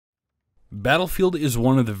Battlefield is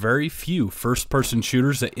one of the very few first-person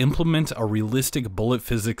shooters that implement a realistic bullet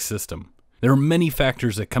physics system. There are many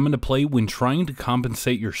factors that come into play when trying to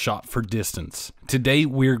compensate your shot for distance. Today,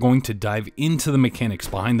 we are going to dive into the mechanics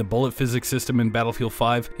behind the bullet physics system in Battlefield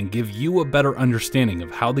 5 and give you a better understanding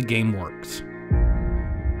of how the game works.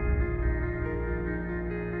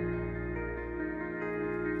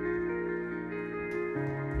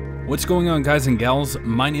 What's going on, guys and gals?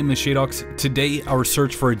 My name is Shadox. Today, our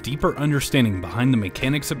search for a deeper understanding behind the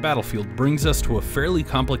mechanics of Battlefield brings us to a fairly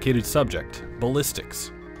complicated subject: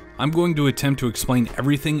 ballistics. I'm going to attempt to explain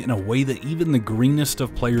everything in a way that even the greenest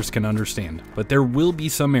of players can understand, but there will be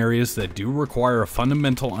some areas that do require a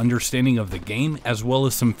fundamental understanding of the game as well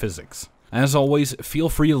as some physics. As always, feel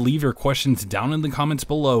free to leave your questions down in the comments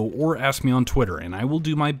below or ask me on Twitter, and I will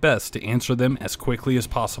do my best to answer them as quickly as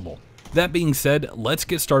possible. That being said, let's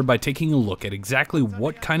get started by taking a look at exactly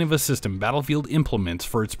what kind of a system Battlefield implements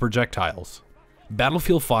for its projectiles.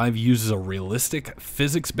 Battlefield 5 uses a realistic,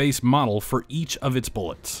 physics-based model for each of its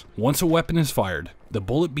bullets. Once a weapon is fired, the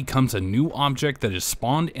bullet becomes a new object that is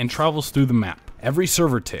spawned and travels through the map. Every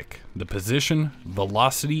server tick, the position,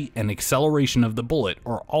 velocity, and acceleration of the bullet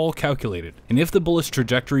are all calculated, and if the bullet's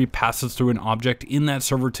trajectory passes through an object in that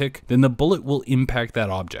server tick, then the bullet will impact that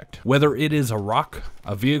object, whether it is a rock,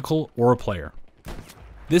 a vehicle, or a player.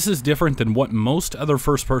 This is different than what most other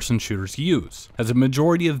first-person shooters use, as a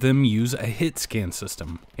majority of them use a hit scan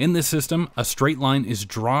system. In this system, a straight line is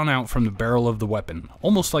drawn out from the barrel of the weapon,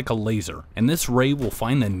 almost like a laser, and this ray will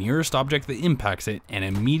find the nearest object that impacts it and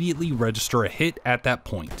immediately register a hit at that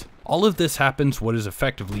point. All of this happens what is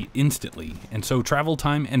effectively instantly, and so travel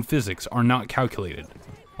time and physics are not calculated.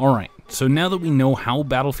 Alright, so now that we know how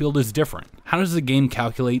Battlefield is different, how does the game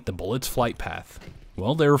calculate the bullet's flight path?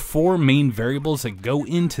 Well, there are four main variables that go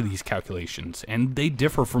into these calculations, and they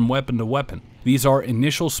differ from weapon to weapon. These are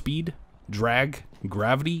initial speed, drag,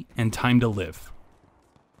 gravity, and time to live.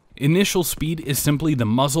 Initial speed is simply the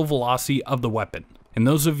muzzle velocity of the weapon, and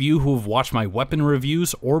those of you who have watched my weapon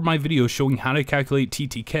reviews or my videos showing how to calculate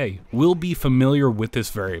TTK will be familiar with this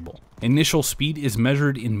variable. Initial speed is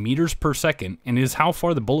measured in meters per second and is how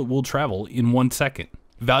far the bullet will travel in 1 second.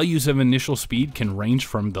 Values of initial speed can range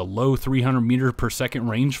from the low 300 meters per second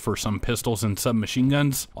range for some pistols and submachine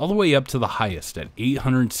guns, all the way up to the highest at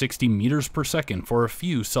 860 meters per second for a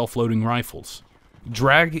few self-loading rifles.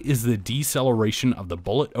 Drag is the deceleration of the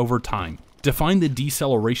bullet over time. To find the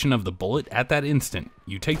deceleration of the bullet at that instant,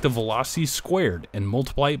 you take the velocity squared and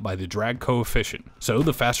multiply it by the drag coefficient. So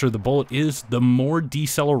the faster the bullet is, the more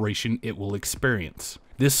deceleration it will experience.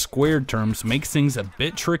 This squared terms makes things a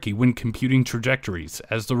bit tricky when computing trajectories,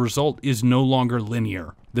 as the result is no longer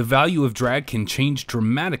linear. The value of drag can change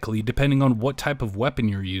dramatically depending on what type of weapon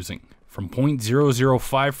you're using, from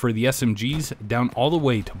 0.005 for the SMGs down all the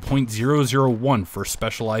way to 0.001 for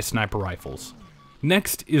specialized sniper rifles.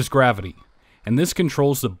 Next is gravity, and this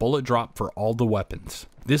controls the bullet drop for all the weapons.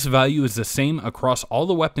 This value is the same across all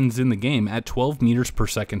the weapons in the game at 12 meters per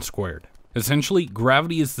second squared. Essentially,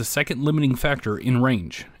 gravity is the second limiting factor in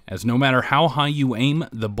range, as no matter how high you aim,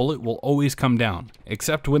 the bullet will always come down,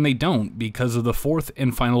 except when they don't because of the fourth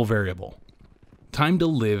and final variable. Time to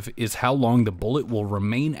live is how long the bullet will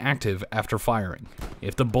remain active after firing.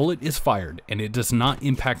 If the bullet is fired and it does not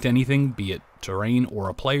impact anything, be it terrain or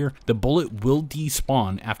a player, the bullet will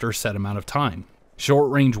despawn after a set amount of time.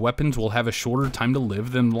 Short-range weapons will have a shorter time to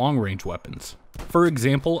live than long-range weapons. For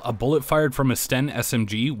example, a bullet fired from a Sten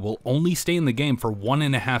SMG will only stay in the game for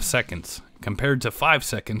 1.5 seconds, compared to 5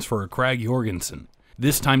 seconds for a Krag Jorgensen.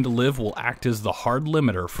 This time to live will act as the hard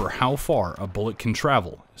limiter for how far a bullet can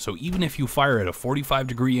travel, so even if you fire at a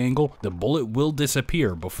 45-degree angle, the bullet will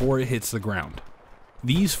disappear before it hits the ground.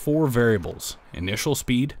 These four variables, initial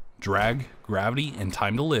speed, drag, gravity, and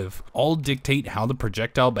time to live, all dictate how the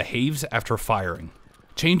projectile behaves after firing.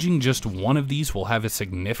 Changing just one of these will have a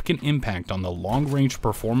significant impact on the long-range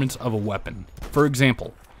performance of a weapon. For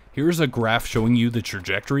example, here's a graph showing you the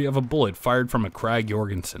trajectory of a bullet fired from a Krag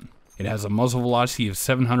Jorgensen. It has a muzzle velocity of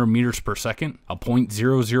 700 meters per second, a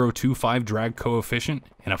 0.0025 drag coefficient,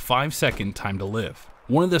 and a 5-second time to live.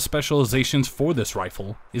 One of the specializations for this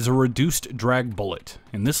rifle is a reduced drag bullet,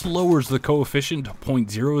 and this lowers the coefficient to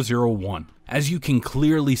 0.001. As you can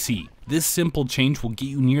clearly see, this simple change will get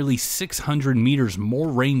you nearly 600 meters more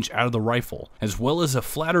range out of the rifle, as well as a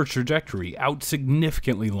flatter trajectory out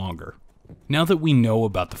significantly longer. Now that we know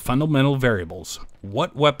about the fundamental variables,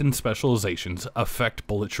 what weapon specializations affect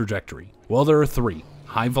bullet trajectory? Well, there are three: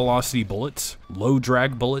 high velocity bullets, low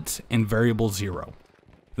drag bullets, and variable zero.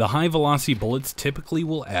 The high velocity bullets typically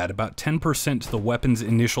will add about 10% to the weapon's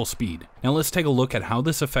initial speed. Now let's take a look at how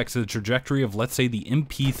this affects the trajectory of, let's say, the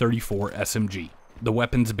MP34 SMG. The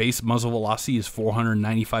weapon's base muzzle velocity is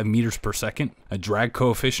 495 meters per second, a drag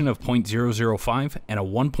coefficient of 0.005, and a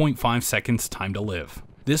 1.5 seconds time to live.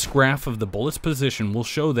 This graph of the bullet's position will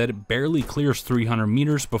show that it barely clears 300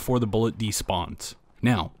 meters before the bullet despawns.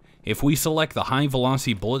 Now, if we select the high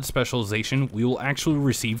velocity bullet specialization, we will actually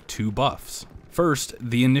receive two buffs. First,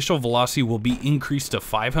 the initial velocity will be increased to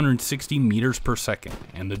 560 meters per second,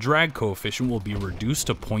 and the drag coefficient will be reduced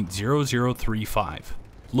to 0.0035.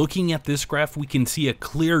 Looking at this graph, we can see a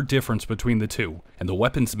clear difference between the two, and the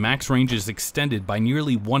weapon's max range is extended by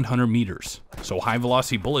nearly 100 meters. So high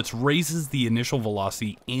velocity bullets raises the initial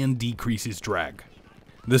velocity and decreases drag.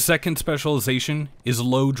 The second specialization is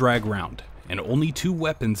low drag round, and only two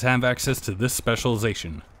weapons have access to this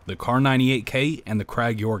specialization, the Kar98K and the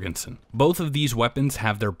Krag Jorgensen. Both of these weapons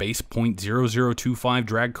have their base 0.0025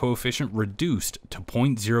 drag coefficient reduced to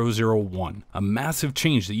 0.001, a massive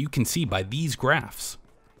change that you can see by these graphs.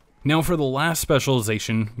 Now for the last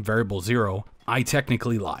specialization, variable 0, I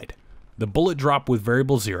technically lied. The bullet drop with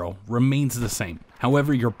variable 0 remains the same.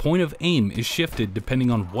 However, your point of aim is shifted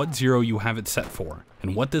depending on what 0 you have it set for.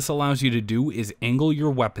 And what this allows you to do is angle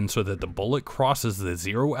your weapon so that the bullet crosses the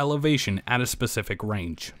 0 elevation at a specific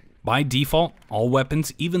range. By default, all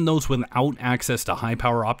weapons, even those without access to high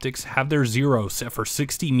power optics, have their 0 set for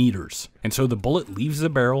 60 meters. And so the bullet leaves the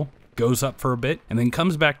barrel, goes up for a bit, and then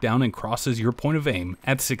comes back down and crosses your point of aim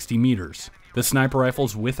at 60 meters. The sniper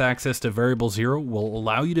rifles with access to variable 0 will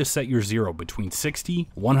allow you to set your 0 between 60,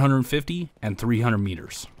 150, and 300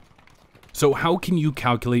 meters. So how can you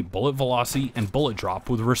calculate bullet velocity and bullet drop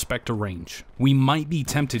with respect to range? We might be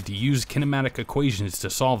tempted to use kinematic equations to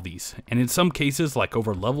solve these, and in some cases, like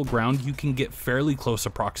over level ground, you can get fairly close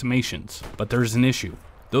approximations. But there's an issue.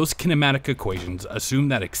 Those kinematic equations assume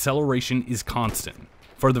that acceleration is constant.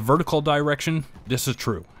 For the vertical direction, this is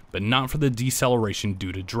true, but not for the deceleration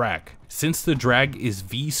due to drag. Since the drag is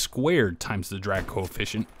v squared times the drag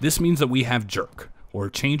coefficient, this means that we have jerk, or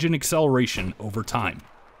change in acceleration over time.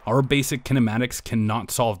 Our basic kinematics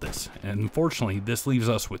cannot solve this, and unfortunately this leaves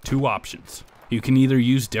us with two options. You can either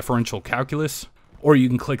use differential calculus, or you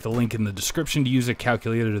can click the link in the description to use a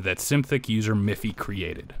calculator that Synthic user Miffy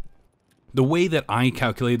created. The way that I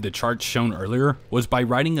calculated the charts shown earlier was by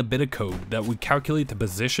writing a bit of code that would calculate the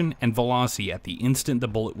position and velocity at the instant the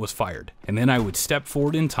bullet was fired, and then I would step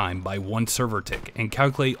forward in time by one server tick and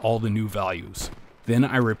calculate all the new values. Then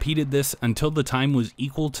I repeated this until the time was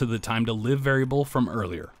equal to the time to live variable from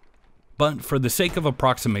earlier. But for the sake of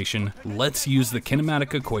approximation, let's use the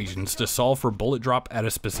kinematic equations to solve for bullet drop at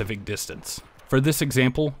a specific distance. For this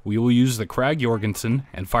example, we will use the Krag Jorgensen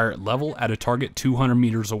and fire it level at a target 200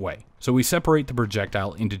 meters away. So we separate the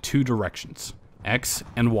projectile into two directions, X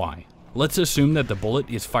and Y. Let's assume that the bullet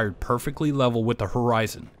is fired perfectly level with the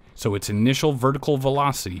horizon, so its initial vertical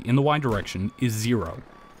velocity in the Y direction is 0.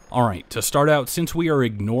 Alright, to start out, since we are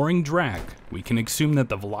ignoring drag, we can assume that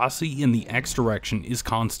the velocity in the X direction is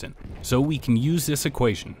constant. So we can use this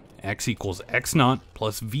equation, X equals X naught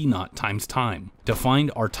plus V naught times time, to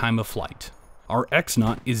find our time of flight. Our X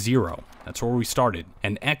naught is 0, that's where we started,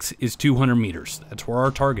 and X is 200 meters, that's where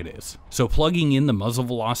our target is. So plugging in the muzzle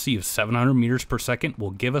velocity of 700 meters per second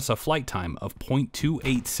will give us a flight time of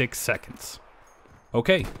 0.286 seconds.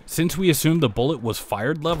 Okay, since we assumed the bullet was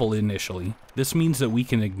fired level initially, this means that we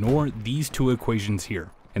can ignore these two equations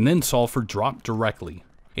here, and then solve for drop directly.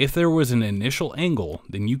 If there was an initial angle,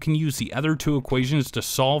 then you can use the other two equations to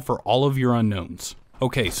solve for all of your unknowns.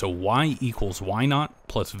 Okay, so y equals y naught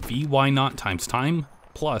plus vy naught times time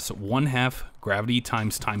plus 1/2 gravity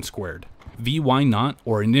times time squared. Vy naught,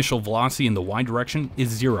 or initial velocity in the y direction, is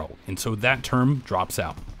 0, and so that term drops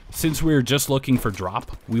out. Since we are just looking for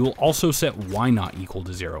drop, we will also set y naught equal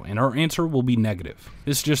to 0, and our answer will be negative.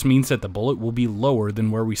 This just means that the bullet will be lower than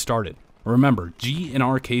where we started. Remember, g in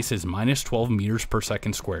our case is minus 12 meters per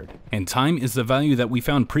second squared, and time is the value that we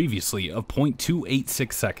found previously of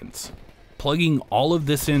 0.286 seconds. Plugging all of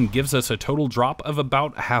this in gives us a total drop of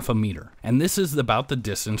about half a meter, and this is about the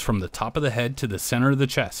distance from the top of the head to the center of the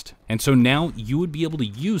chest. And so now you would be able to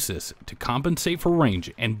use this to compensate for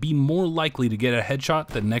range and be more likely to get a headshot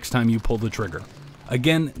the next time you pull the trigger.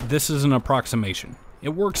 Again, this is an approximation.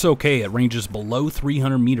 It works okay at ranges below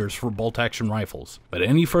 300 meters for bolt action rifles, but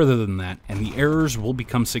any further than that and the errors will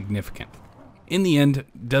become significant. In the end,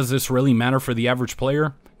 does this really matter for the average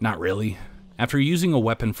player? Not really. After using a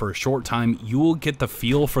weapon for a short time, you will get the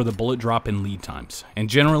feel for the bullet drop and lead times, and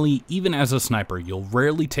generally, even as a sniper, you'll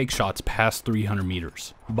rarely take shots past 300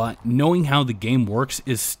 meters. But knowing how the game works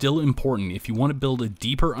is still important if you want to build a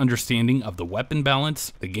deeper understanding of the weapon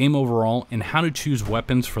balance, the game overall, and how to choose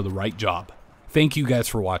weapons for the right job. Thank you guys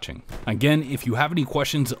for watching. Again, if you have any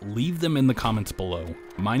questions, leave them in the comments below.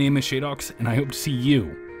 My name is Shadox, and I hope to see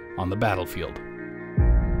you on the battlefield.